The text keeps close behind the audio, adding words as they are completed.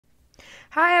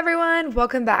Hi everyone,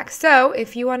 welcome back. So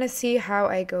if you want to see how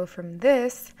I go from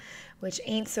this, which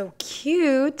ain't so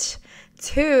cute,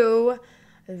 to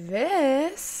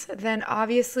this, then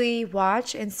obviously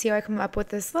watch and see how I come up with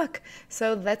this look.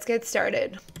 So let's get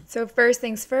started. So first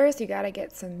things first, you gotta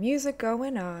get some music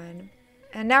going on.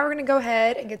 And now we're gonna go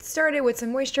ahead and get started with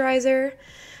some moisturizer.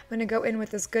 I'm going to go in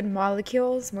with this Good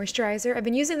Molecules moisturizer. I've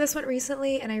been using this one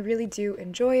recently and I really do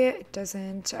enjoy it. It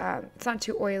doesn't, it's not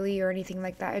too oily or anything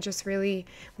like that. It just really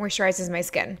moisturizes my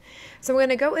skin. So I'm going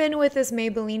to go in with this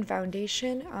Maybelline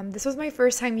foundation. This was my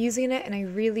first time using it and I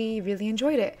really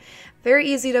enjoyed it. Very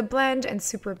easy to blend and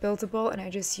super buildable, and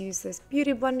I just use this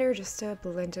beauty blender just to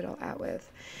blend it all out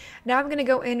with. Now I'm going to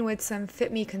go in with some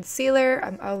Fit Me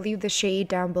concealer. I'll leave the shade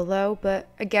down below, but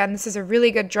again, this is a really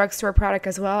good drugstore product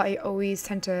as well. I always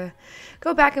tend to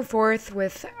go back and forth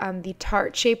with the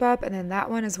Tarte Shape Up and then that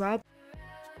one as well.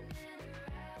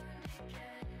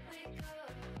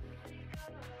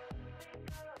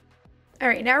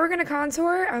 Alright, now we're going to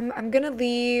contour. I'm going to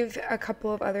leave a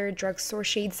couple of other drugstore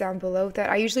shades down below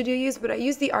that I usually do use, but I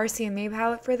use the RCMA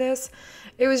palette for this.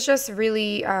 It was just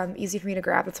really easy for me to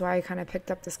grab, that's why I kind of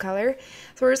picked up this color.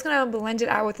 So we're just going to blend it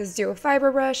out with this Duo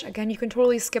Fiber brush. Again, you can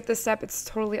totally skip this step, it's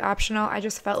totally optional. I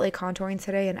just felt like contouring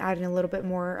today and adding a little bit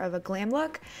more of a glam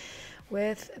look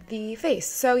with the face.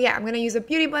 So yeah, I'm going to use a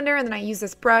beauty blender and then I use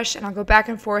this brush and I'll go back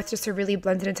and forth just to really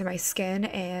blend it into my skin,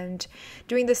 and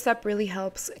doing this step really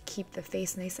helps keep the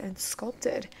face nice and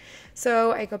sculpted.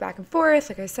 So I go back and forth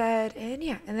like I said, and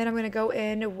yeah, and then I'm going to go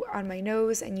in on my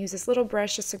nose and use this little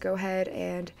brush just to go ahead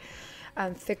and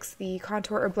fix the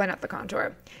contour or blend out the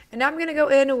contour. And now I'm going to go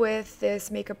in with this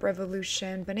Makeup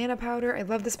Revolution banana powder. I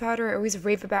love this powder. I always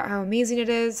rave about how amazing it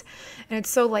is, and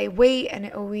it's so lightweight and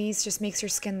it always just makes your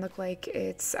skin look like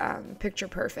it's picture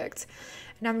perfect.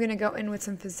 Now I'm going to go in with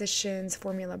some Physicians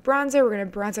Formula bronzer. We're going to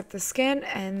bronze up the skin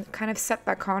and kind of set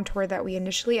that contour that we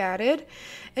initially added.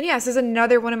 And yeah, this is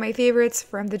another one of my favorites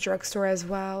from the drugstore as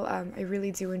well. I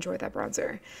really do enjoy that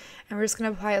bronzer. And we're just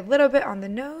going to apply a little bit on the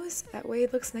nose. That way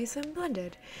it looks nice and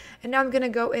blended. And now I'm going to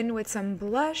go in with some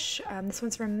blush. This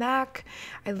one's from MAC.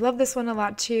 I love this one a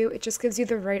lot too. It just gives you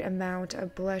the right amount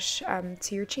of blush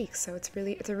to your cheeks. So it's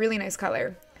a really nice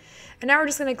color. And now we're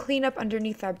just going to clean up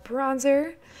underneath that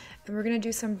bronzer. And we're going to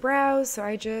do some brows. So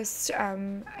I just,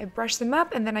 I brush them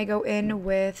up and then I go in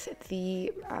with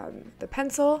the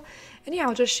pencil. And yeah,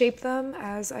 I'll just shape them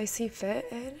as I see fit.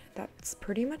 And that's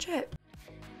pretty much it.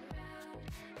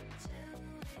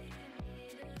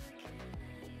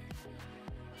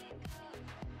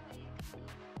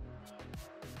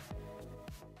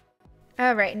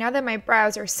 Alright, now that my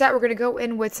brows are set, we're going to go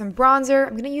in with some bronzer.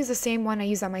 I'm going to use the same one I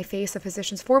use on my face, the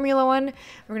Physicians Formula one.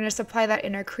 We're going to just apply that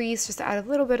inner crease just to add a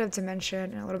little bit of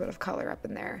dimension and a little bit of color up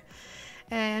in there.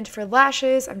 And for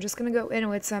lashes, I'm just going to go in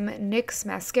with some NYX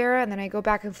mascara, and then I go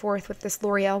back and forth with this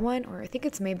L'Oreal one, or I think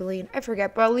it's Maybelline, I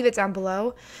forget, but I'll leave it down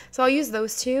below. So I'll use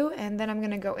those two, and then I'm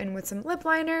going to go in with some lip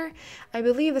liner. I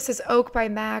believe this is Oak by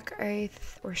MAC,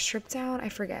 or Strip Down, I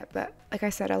forget, but like I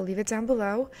said, I'll leave it down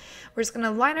below. We're just going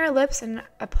to line our lips and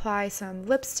apply some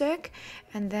lipstick,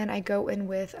 and then I go in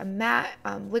with a matte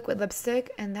liquid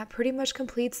lipstick, and that pretty much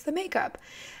completes the makeup.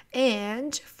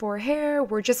 And for hair,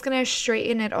 we're just going to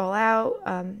straighten it all out.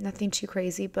 Nothing too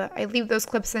crazy, but I leave those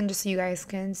clips in just so you guys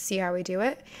can see how we do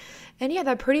it. And yeah,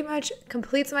 that pretty much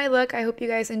completes my look. I hope you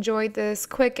guys enjoyed this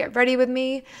quick get ready with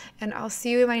me, and I'll see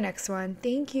you in my next one.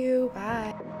 Thank you.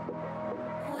 Bye.